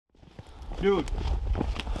Dude.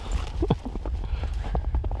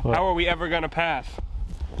 How are we ever gonna pass?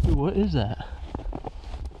 Dude, what is that?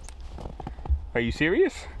 Are you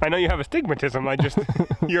serious? I know you have astigmatism,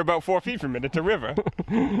 you're about 4 feet from it, it's a river.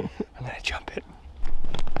 I'm gonna jump it.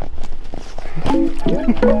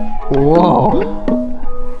 Whoa.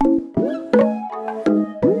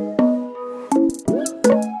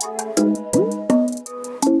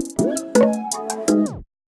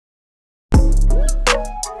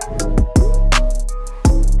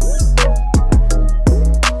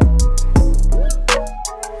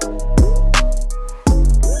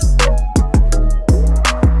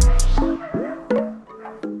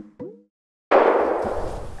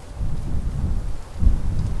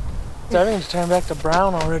 Starting to turn back to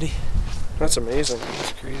brown already. That's amazing.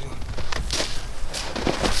 That's crazy.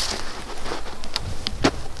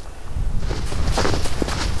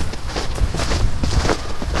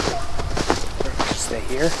 Stay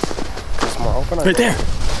here. It's more open. Right there.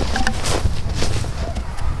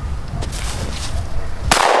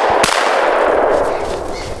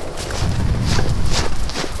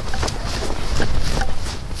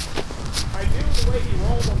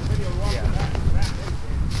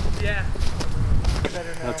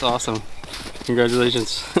 That's awesome.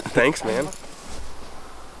 Congratulations. Thanks, man.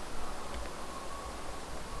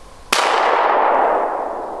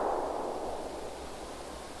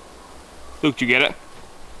 Luke, did you get it?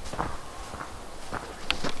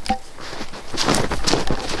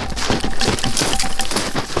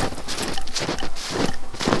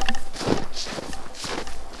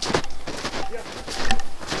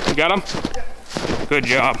 You got him? Yeah. Good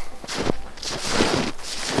job.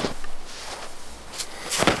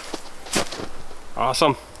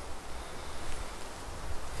 Awesome.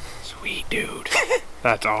 Sweet dude.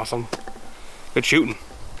 That's awesome. Good shooting.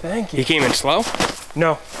 Thank you. He came in slow?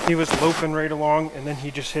 No, he was loafing right along, and then he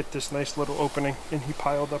just hit this nice little opening, and he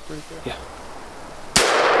piled up right there. Yeah.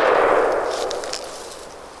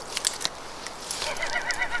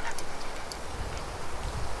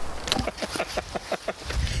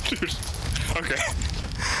 Dude, okay.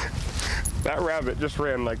 That rabbit just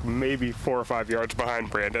ran like maybe 4 or 5 yards behind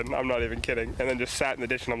Brandon. I'm not even kidding. And then just sat in the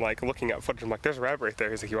ditch, and I'm like looking at footage. I'm like, there's a rabbit right there.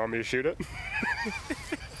 He's like, you want me to shoot it?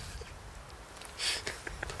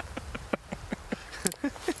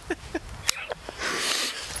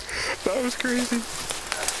 That was crazy.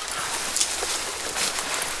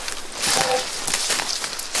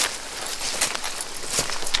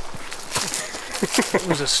 It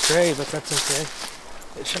was a stray, but that's okay.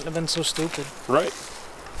 It shouldn't have been so stupid. Right.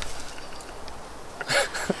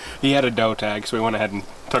 He had a doe tag, so we went ahead and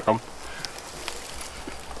took him.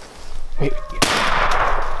 Wait.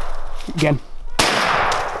 Again.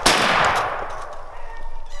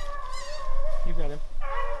 You got him.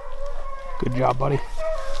 Good job, buddy.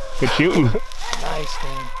 Good shooting. Nice,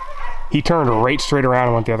 Dan. He turned right straight around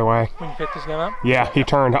and went the other way. When you picked this game up? Yeah, he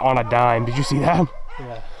turned on a dime. Did you see that?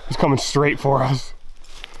 Yeah. He's coming straight for us.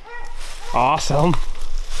 Awesome.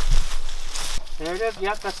 There it is.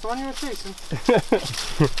 Yep, that's the one you were chasing.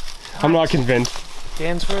 I'm not convinced.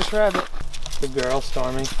 Dan's first rabbit. Good girl,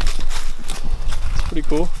 Stormy. It's pretty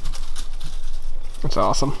cool. That's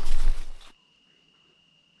awesome.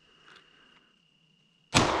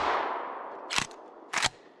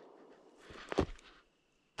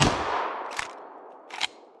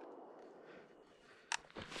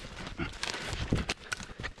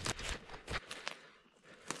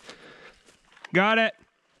 Got it.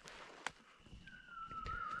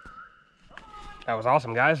 That was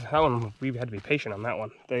awesome, guys. That one, we had to be patient on that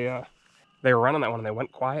one. They were running that one and they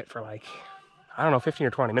went quiet for like, I don't know, 15 or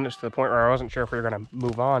 20 minutes to the point where I wasn't sure if we were gonna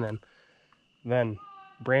move on. And then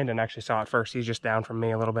Brandon actually saw it first. He's just down from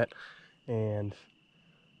me a little bit. And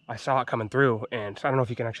I saw it coming through, and I don't know if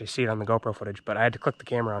you can actually see it on the GoPro footage, but I had to click the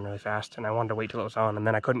camera on really fast, and I wanted to wait till it was on, and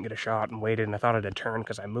then I couldn't get a shot and waited, and I thought it had turned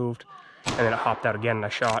because I moved, and then it hopped out again and I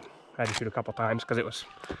shot. I had to shoot a couple times because it was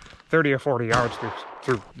 30 or 40 yards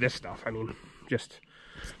through this stuff. I mean, just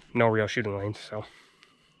no real shooting lanes, so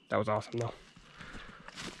that was awesome though.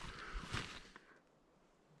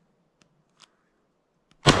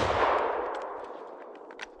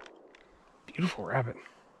 Beautiful rabbit.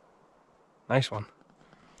 Nice one.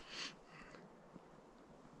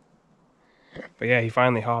 But yeah, he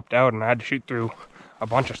finally hopped out and I had to shoot through a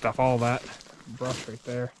bunch of stuff, all that brush right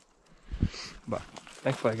there. But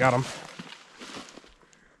thankfully I got him.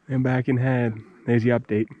 And back in head. There's the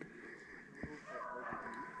update.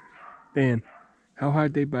 Dan, how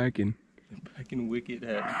hard they backing? They're backing wicked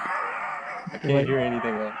head. I can't hear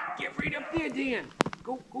anything else. Get right up there, Dan.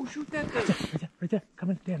 Go shoot that thing. Right there, right there. Come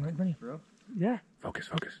in, Dan, right in front of you. Bro? Yeah. Focus.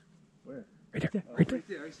 Where? Right there, Oh, right there. right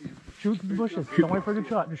there, I see him. Shoot through the bushes. Don't wait for a good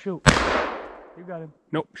shot. Just shoot. You got him.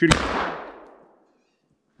 Nope, shooting.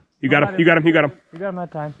 You got him, you got him, you got him. You got him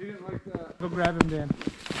that time. Go grab him, Dan.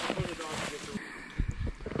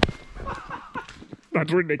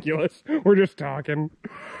 That's ridiculous. We're just talking.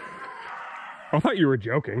 I thought you were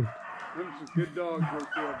joking. Them some good dogs right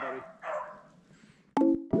there, buddy.